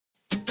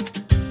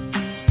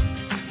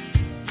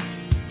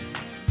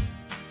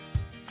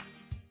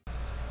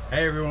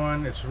Hey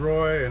everyone, it's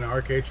Roy in the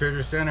Arcade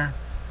Treasure Center.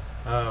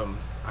 I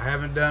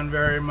haven't done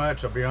very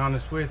much, I'll be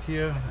honest with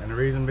you, and the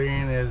reason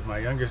being is my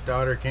youngest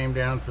daughter came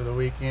down for the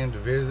weekend to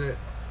visit,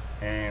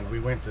 and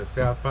we went to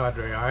South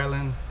Padre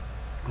Island,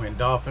 went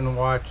dolphin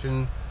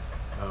watching.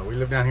 We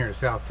live down here in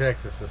South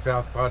Texas, so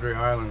South Padre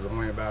Island is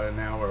only about an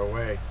hour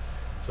away.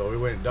 So we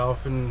went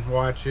dolphin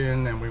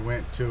watching, and we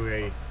went to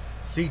a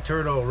sea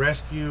turtle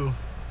rescue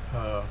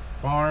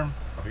farm,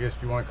 I guess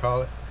if you want to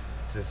call it.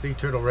 It's a sea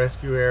turtle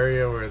rescue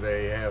area where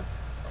they have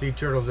sea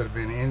turtles that have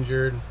been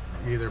injured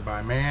either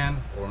by man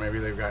or maybe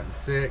they've gotten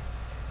sick,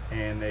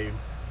 and they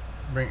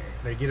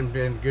get them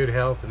in good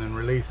health and then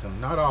release them.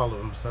 Not all of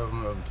them,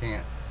 some of them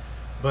can't.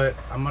 But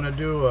I'm gonna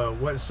do a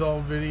what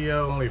sold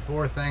video. Only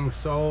 4 things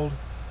sold,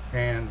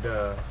 and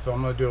so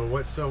I'm gonna do a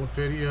what sold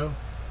video.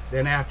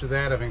 Then after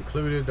that, I've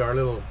included our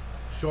little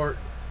short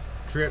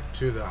trip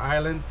to the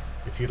island.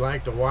 If you'd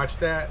like to watch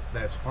that,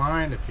 that's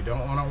fine. If you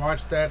don't want to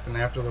watch that, then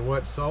after the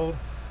what sold,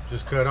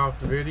 just cut off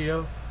the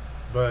video.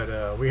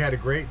 But we had a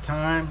great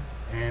time,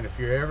 and if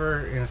you're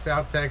ever in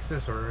South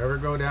Texas or ever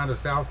go down to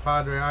South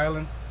Padre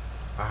Island,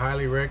 I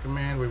highly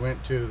recommend. We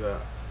went to the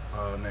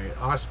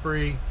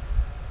Osprey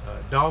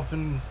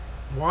dolphin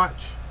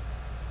watch.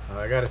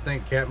 I got to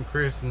thank Captain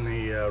Chris and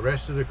the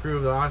rest of the crew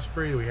of the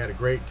Osprey. We had a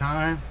great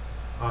time.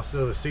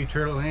 Also the Sea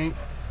Turtle Inc.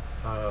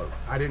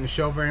 I didn't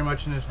show very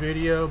much in this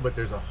video, but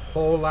there's a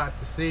whole lot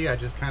to see. I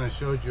just kind of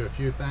showed you a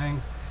few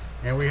things,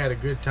 and we had a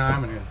good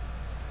time, and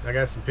I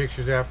got some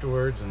pictures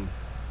afterwards. And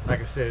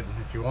like I said,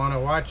 if you want to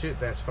watch it,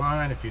 that's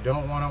fine. If you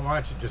don't want to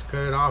watch it, just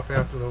cut it off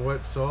after the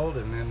what's sold,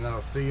 and then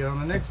I'll see you on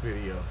the next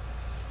video.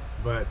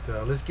 But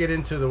let's get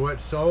into the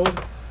what's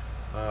sold.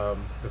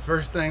 The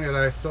first thing that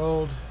I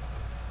sold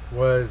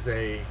was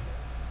the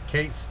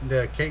Kate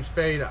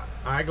Spade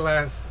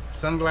eyeglass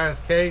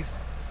sunglass case.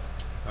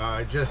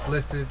 I just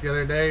listed it the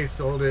other day,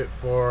 sold it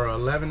for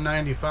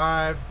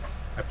 $11.95.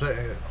 I put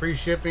free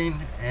shipping,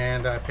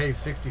 and I paid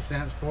 60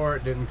 cents for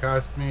it. Didn't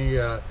cost me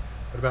but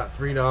about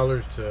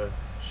 $3 to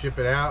ship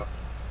it out.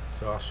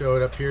 So I'll show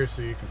it up here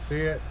so you can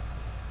see it.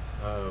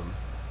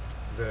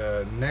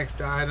 The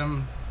next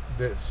item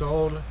that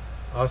sold,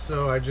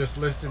 also I just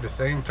listed the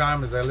same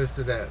time as I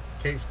listed that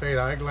Kate Spade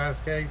eyeglass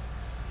case.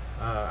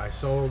 I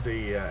sold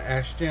the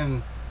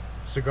Ashton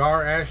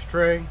cigar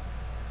ashtray.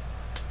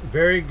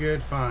 Very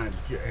good finds.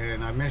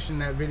 And I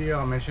mentioned that video,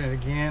 I'll mention it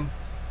again.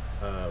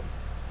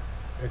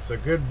 It's a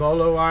good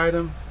bolo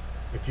item.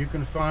 If you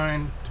can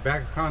find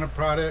tobacco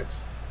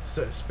products,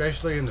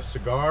 especially in the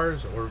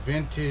cigars or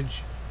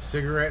vintage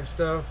cigarette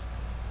stuff,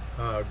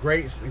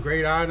 great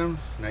items.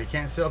 Now you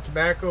can't sell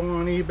tobacco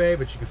on eBay,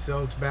 but you can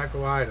sell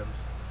tobacco items.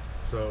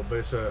 So, but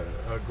it's a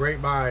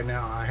great buy.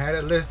 Now I had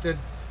it listed.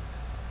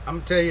 I'm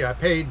gonna tell you, I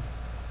paid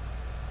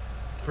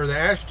for the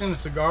Ashton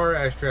cigar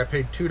ashtray. I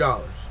paid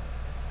 $2.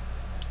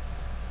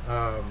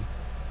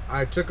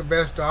 I took a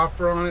best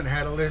offer on it,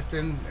 had it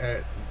listed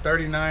at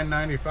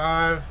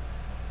 $39.95,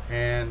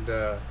 and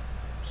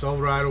sold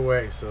right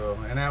away. So,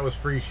 and that was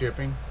free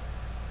shipping,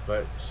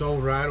 but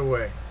sold right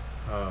away.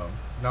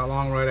 Not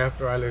long right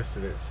after I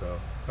listed it. So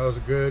that was a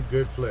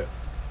good flip.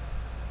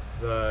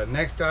 The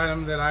next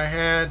item that I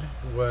had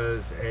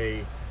was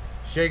a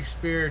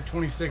Shakespeare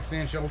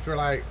 26-inch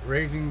ultralight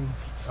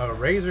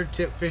razor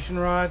tip fishing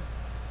rod.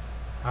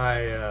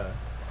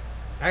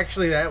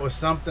 Actually, that was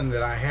something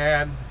that I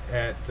had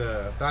at,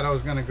 thought I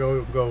was going to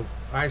go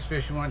ice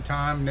fishing one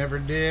time, never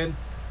did.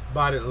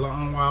 Bought it a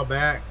long while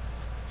back.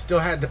 Still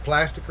had the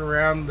plastic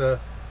around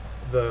the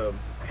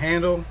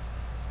handle,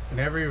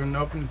 never even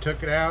opened and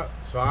took it out.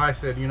 So I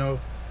said, you know,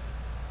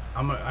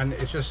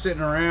 it's just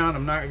sitting around,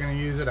 I'm not going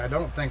to use it. I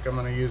don't think I'm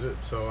going to use it.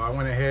 So I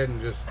went ahead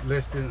and just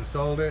listed and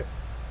sold it.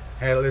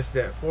 Had it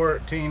listed at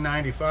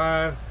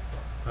 $14.95.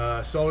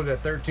 Sold it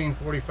at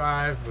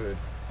 $13.45 with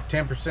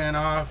 10%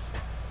 off.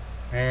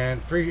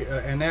 And free,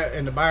 and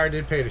the buyer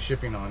did pay the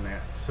shipping on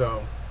that,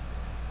 so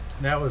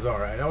that was all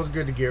right. That was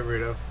good to get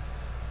rid of.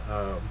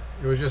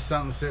 It was just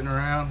something sitting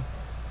around.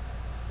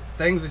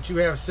 Things that you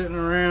have sitting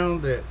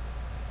around that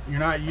you're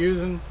not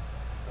using.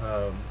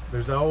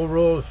 There's the old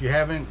rule: if you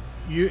haven't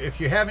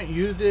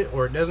used it,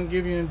 or it doesn't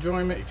give you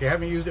enjoyment, if you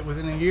haven't used it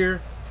within a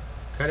year,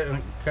 cut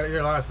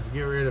your losses,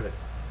 get rid of it.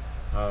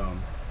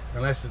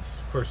 Unless it's,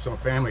 of course, some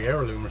family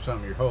heirloom or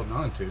something you're holding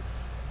on to.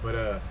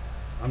 But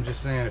I'm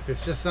just saying, if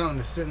it's just something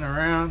that's sitting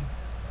around,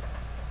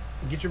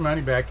 get your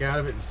money back out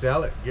of it and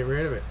sell it, get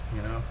rid of it,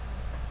 you know.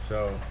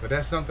 So, but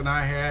that's something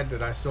I had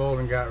that I sold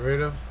and got rid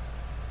of.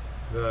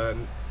 The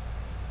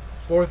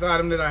fourth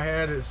item that I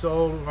had that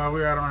sold while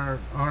we were out on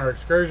our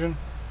excursion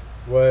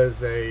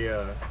was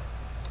a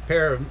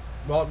pair of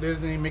Walt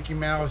Disney Mickey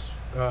Mouse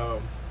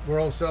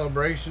World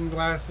Celebration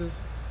glasses.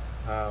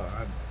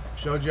 I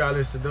showed you, I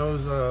listed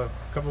those a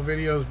couple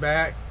videos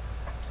back.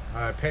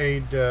 I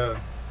paid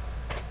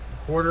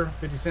quarter,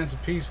 50 cents a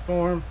piece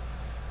for them.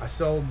 I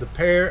sold the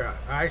pair.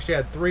 I actually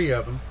had 3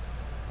 of them.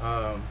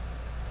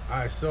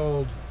 I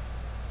sold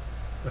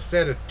a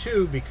set of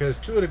 2 because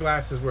 2 of the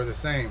glasses were the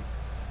same.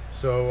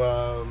 So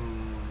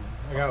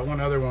I got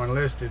one other one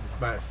listed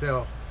by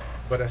itself,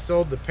 but I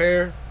sold the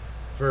pair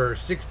for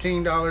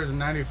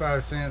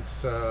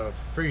 $16.95,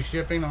 free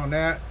shipping on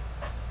that.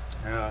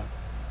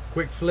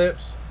 Quick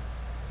flips,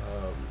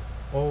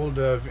 old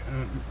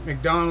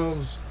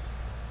McDonald's.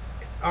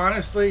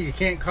 Honestly, you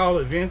can't call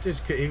it vintage,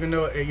 even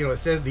though it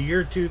says the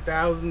year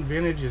 2000.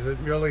 Vintage is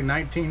really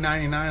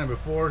 1999 and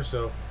before.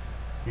 So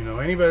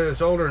anybody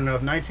that's older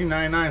enough,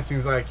 1999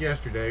 seems like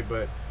yesterday,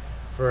 but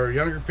for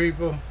younger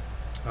people,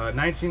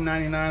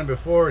 1999 and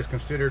before is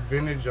considered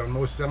vintage on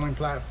most selling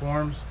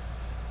platforms.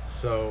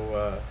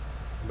 So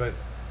but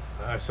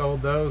I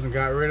sold those and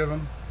got rid of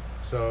them,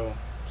 so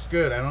it's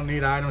good. I don't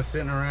need items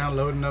sitting around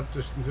loading up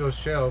those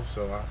shelves.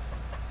 So I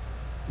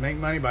make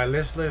money by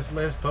list,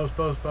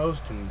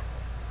 post, and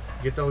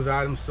get those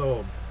items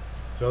sold.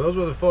 So those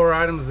were the 4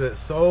 items that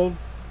sold.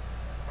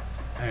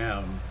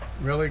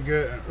 Really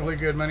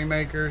good money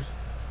makers.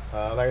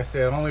 Like I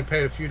said, I only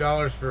paid a few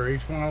dollars for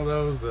each one of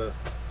those,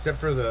 except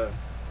for the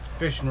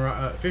fishing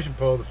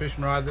pole, the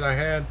fishing rod that I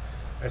had.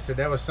 I said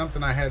that was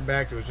something I had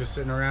back that was just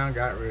sitting around,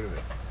 got rid of it.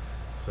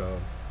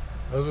 So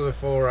those were the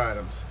 4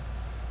 items.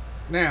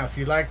 Now, if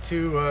you'd like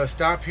to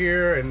stop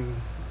here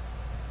and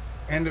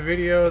end the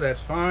video,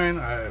 that's fine.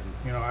 I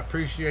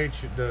appreciate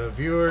the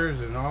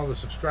viewers and all the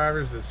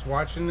subscribers that's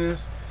watching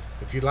this.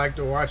 If you'd like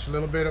to watch a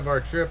little bit of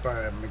our trip,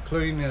 I'm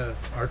including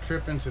our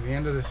trip into the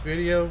end of this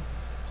video.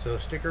 So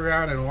stick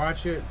around and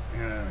watch it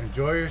and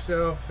enjoy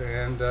yourself.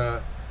 And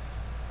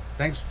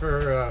thanks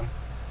for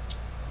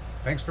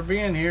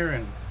being here,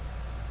 and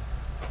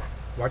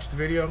watch the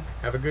video.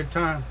 Have a good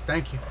time.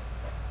 Thank you.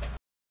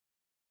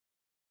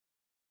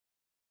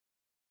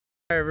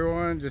 Hi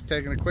everyone, just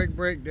taking a quick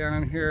break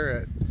down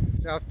here at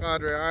South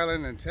Padre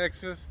Island in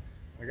Texas.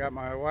 I got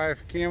my wife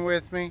Kim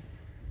with me,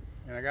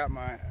 and I got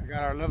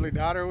our lovely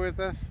daughter with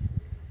us.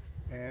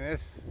 And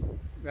this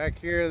back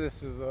here,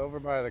 this is over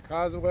by the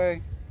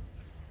causeway.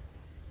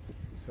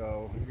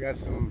 So we got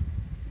some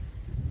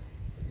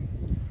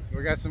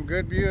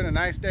good view and a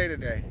nice day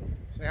today.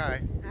 Say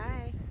hi.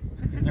 Hi.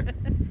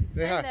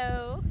 Say hi.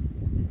 Hello.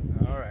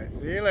 All right,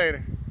 see you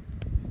later.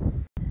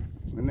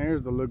 And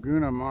there's the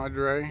Laguna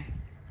Madre,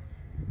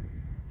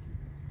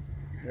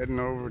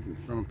 heading over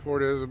from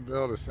Port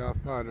Isabel to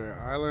South Padre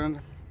Island.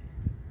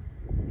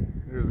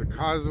 There's the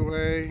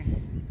causeway.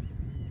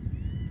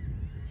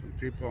 Some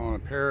people on a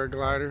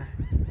paraglider.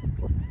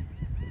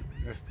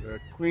 That's the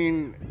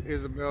Queen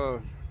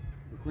Isabel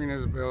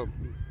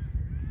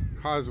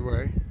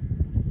Causeway.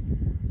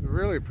 It's a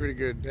really pretty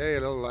good day. A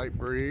little light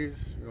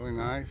breeze, really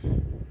nice.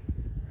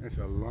 It's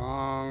a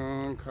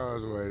long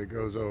causeway that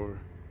goes over.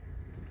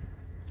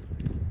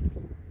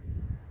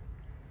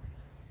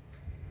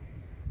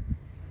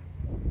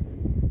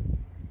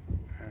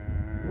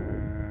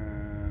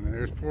 And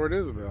there's Port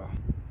Isabel.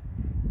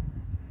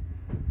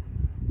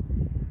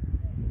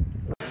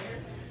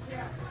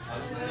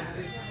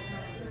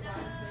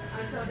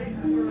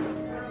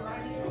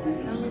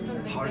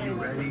 Are you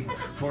ready?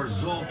 For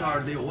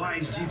Zoltar the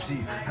Wise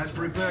Gypsy has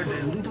prepared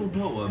a little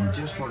poem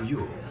just for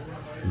you.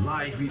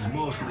 Life is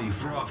mostly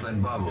froth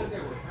and bubble.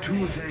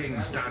 2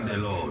 things stand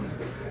alone.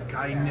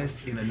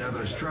 Kindness in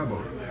another's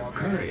trouble.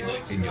 Courage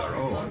in your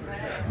own.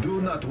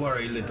 Do not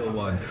worry, little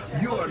one.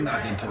 You are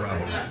not in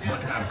trouble.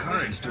 But have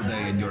courage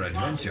today in your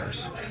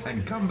adventures.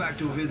 And come back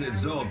to visit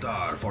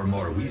Zoltar for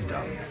more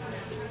wisdom.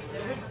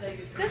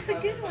 That's a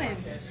good one.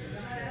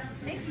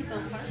 Thank you,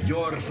 Zoltar.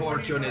 Your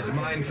fortune is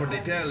mine for the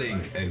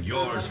telling, and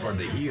yours for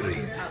the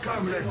hearing.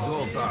 Come let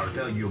Zoltar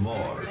tell you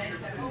more.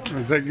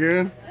 Is that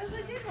good? That was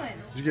a good one.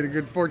 Did you get a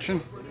good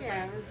fortune?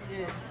 Yeah, it was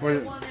good.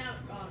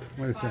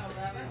 What is it?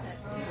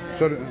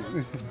 So, let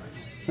me see.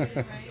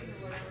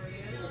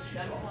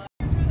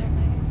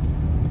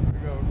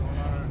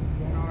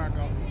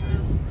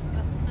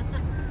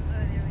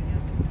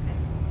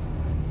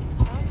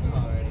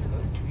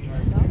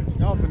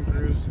 Dolphin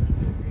cruise.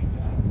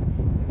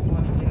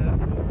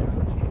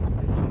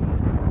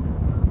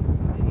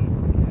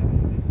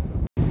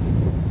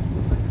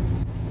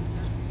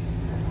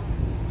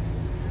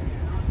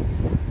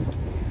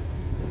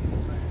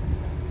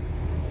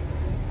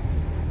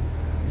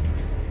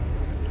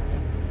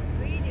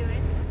 What are you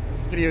doing?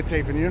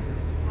 Videotaping you.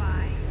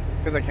 Why?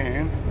 Because I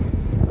can.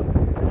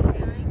 What are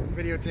you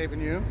doing?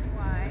 Videotaping you.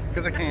 Why?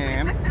 Because I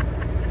can.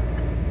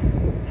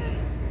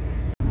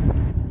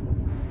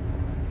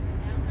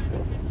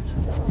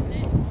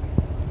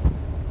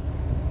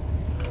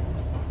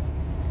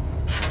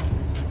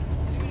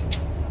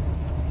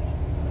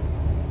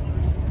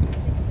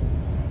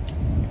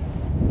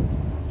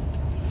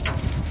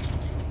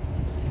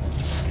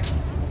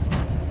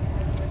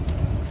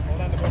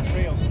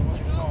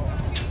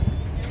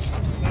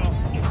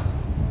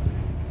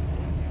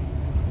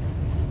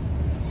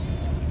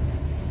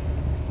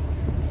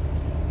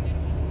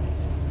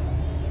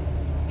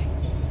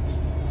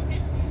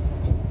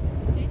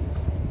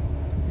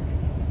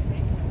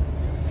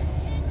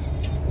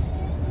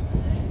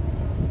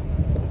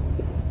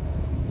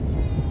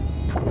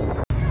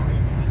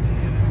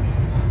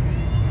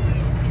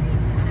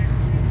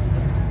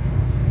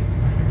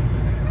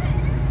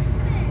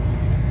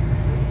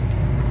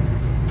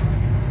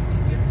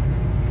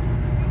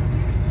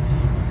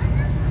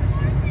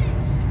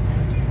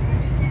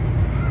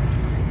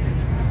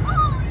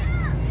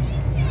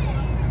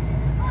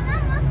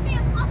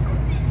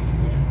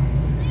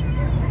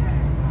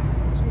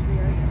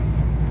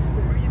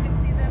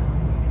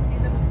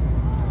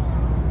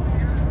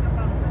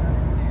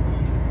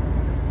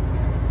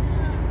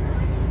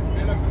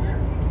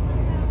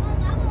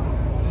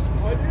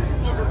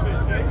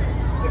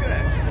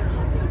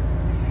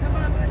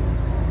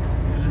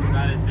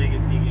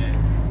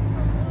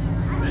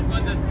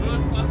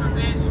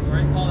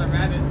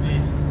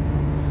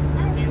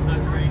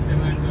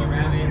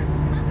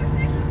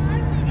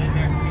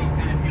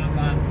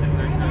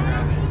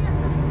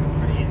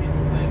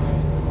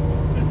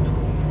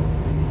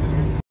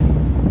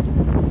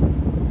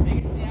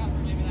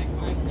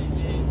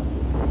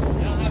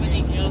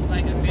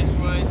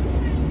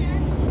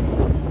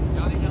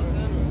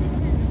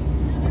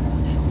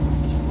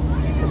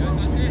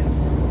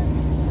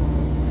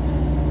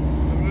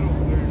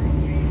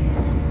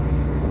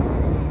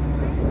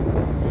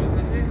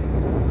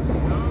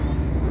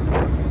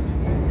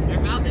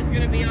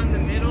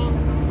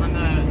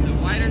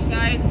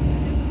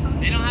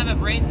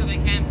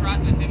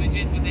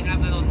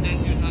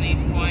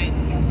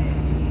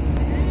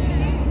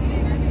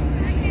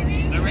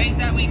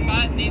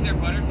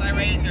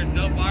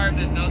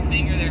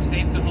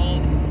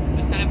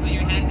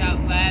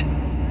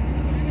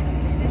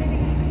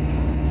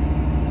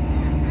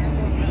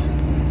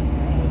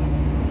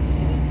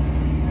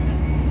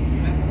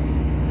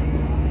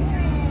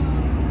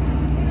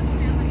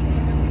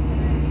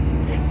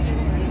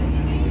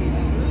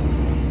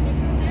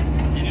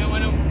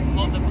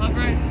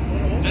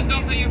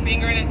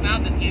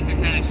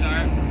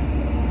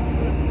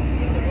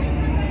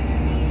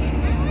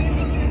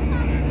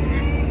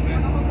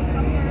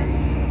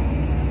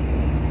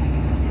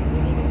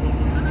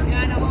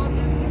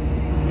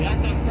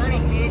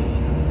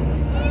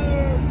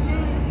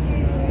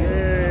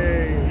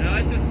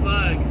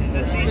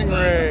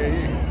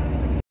 Stingray.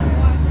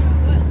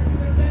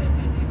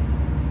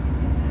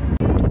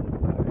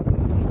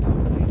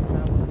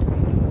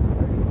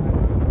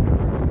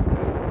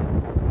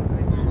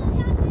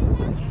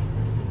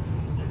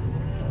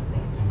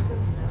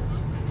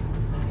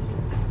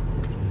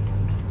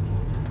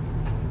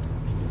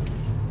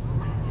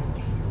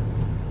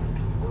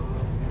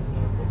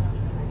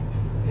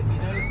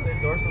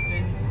 Dorsal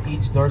fins.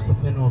 Each dorsal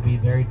fin will be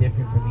very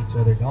different from each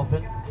other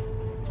dolphin.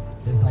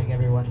 Just like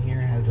everyone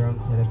here has their own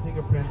set of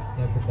fingerprints,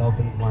 that's a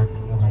dolphin's mark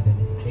of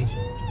identification.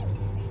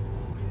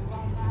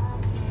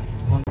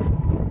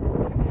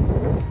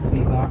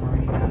 These are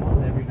marine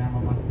mammals. Every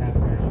mammal must have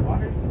fresh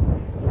water.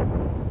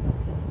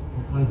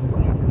 The closest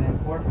thing to them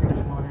for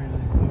fresh water in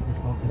this super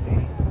salty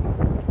bay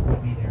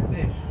would be their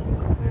fish.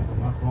 There's a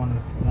muscle on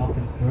the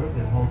dolphin's throat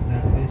that holds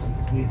that fish and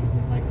squeezes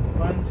it like a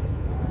sponge,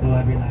 so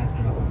every last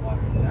drop of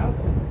water is out.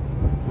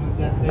 Once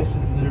that fish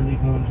is literally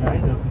bone dry,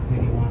 they'll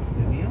continue on to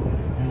the meal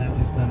and let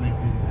your stomach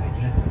do the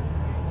digesting.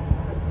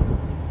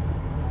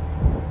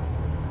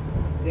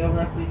 They'll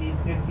roughly need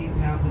 15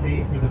 pounds a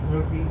day for the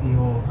protein. The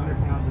whole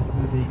 100 pounds of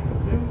food they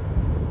consume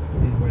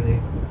is where they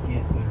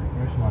get their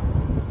fresh water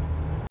from.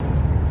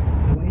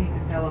 The way you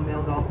can tell a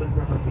male dolphin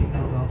from a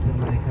female dolphin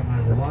when they come out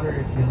of the water,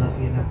 if you're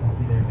lucky enough to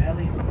see their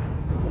bellies,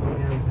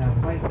 females have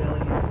white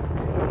bellies,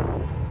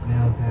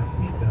 males have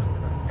pink bellies.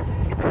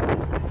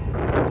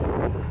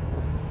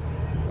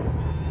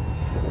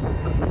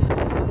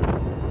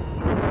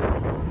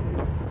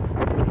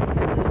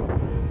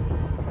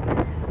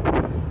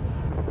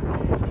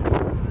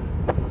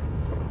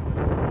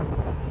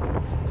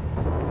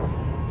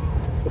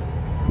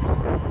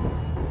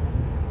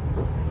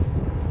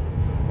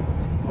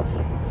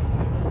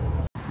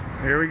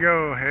 Here we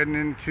go, heading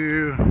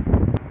into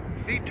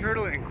Sea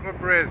Turtle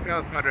Incorporated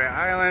South Padre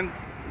Island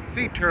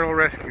Sea Turtle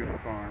Rescue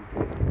Farm.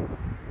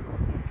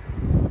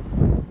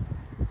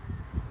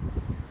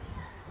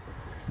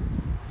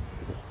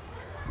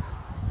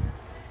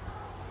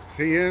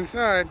 See you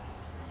inside.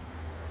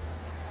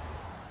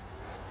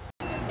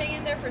 To stay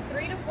in there for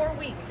 3 to 4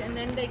 weeks and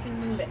then they can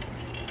move it.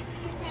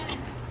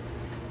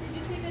 Did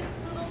you see this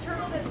little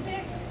turtle that's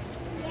sick?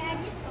 Yeah,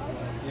 I just saw it.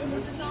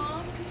 This is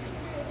on.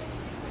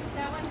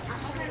 That one.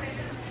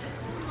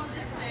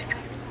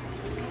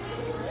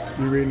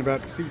 You reading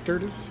about the sea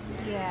turtles?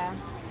 Yeah.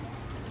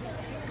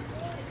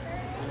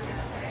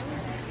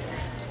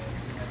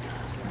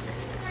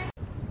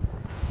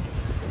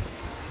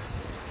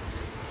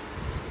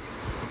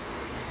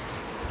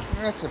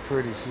 That's a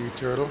pretty sea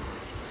turtle.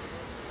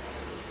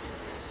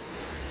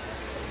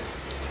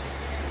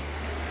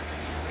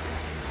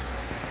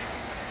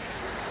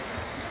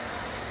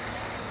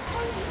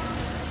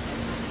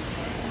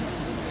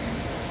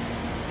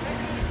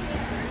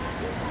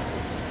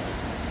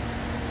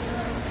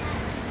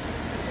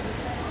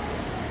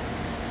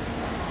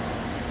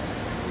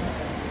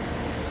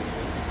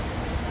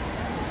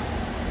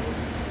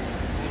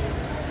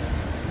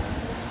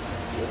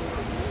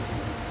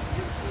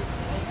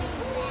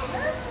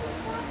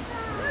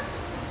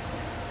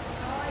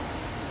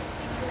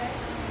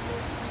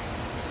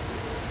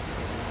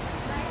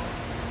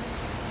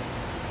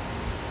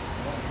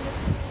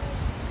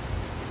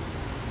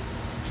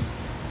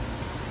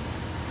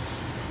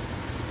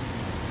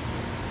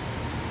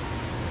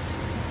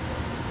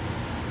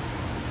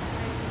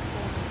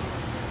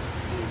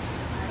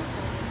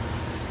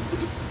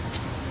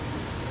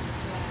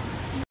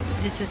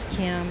 This is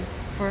Kim.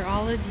 For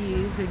all of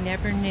you who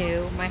never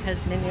knew, my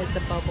husband is a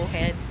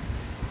bubblehead.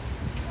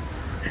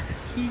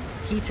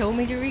 He told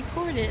me to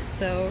record it,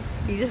 so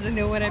he doesn't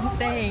know what I'm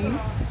saying.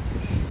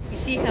 You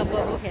see how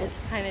bubbleheads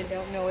kind of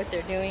don't know what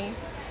they're doing?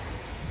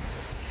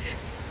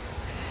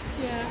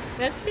 Yeah,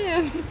 that's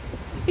him.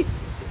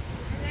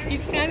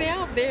 He's kind of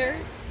out there.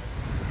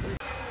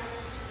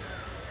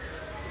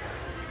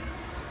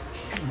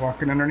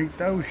 Walking underneath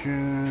the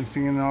ocean,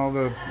 seeing all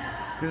the,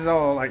 this is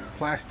all like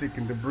plastic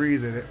and debris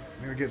that it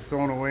get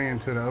thrown away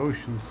into the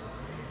oceans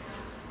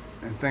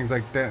and things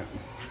like that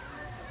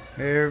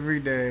every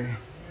day.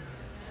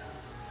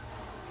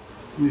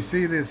 You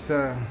see this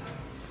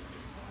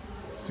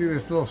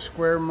little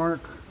square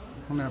mark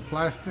on that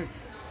plastic?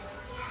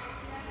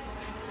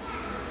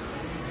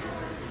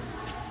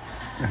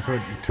 That's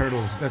what the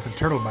turtles, that's a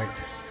turtle bite.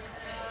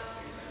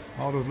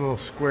 All those little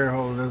square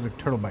holes, those are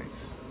turtle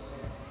bites.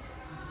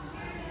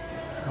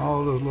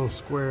 All those little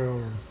square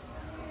holes,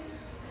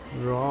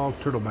 those are all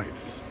turtle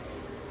bites.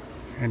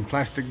 And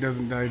plastic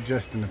doesn't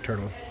digest in a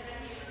turtle.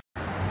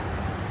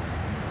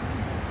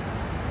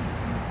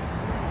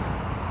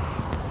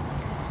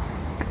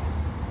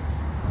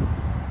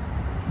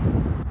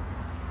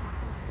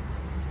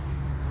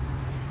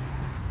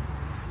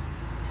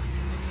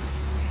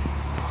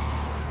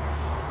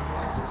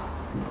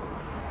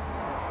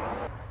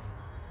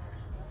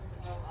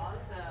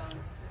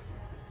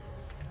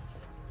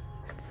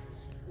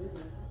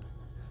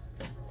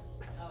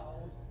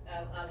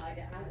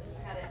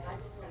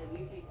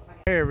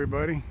 Hey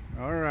everybody,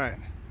 all right.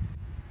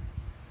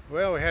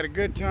 Well, we had a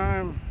good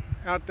time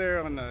out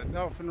there on the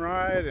dolphin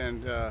ride,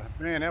 and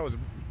man, that was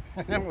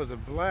That was a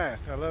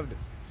blast. I loved it,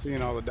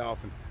 seeing all the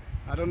dolphins.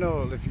 I don't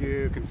know if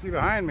you can see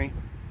behind me,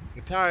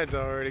 the tide's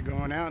already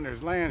going out and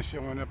there's land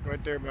showing up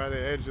right there by the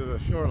edge of the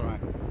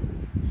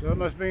shoreline. So it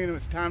must mean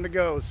it's time to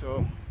go.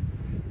 So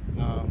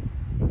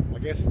I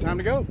guess it's time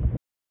to go.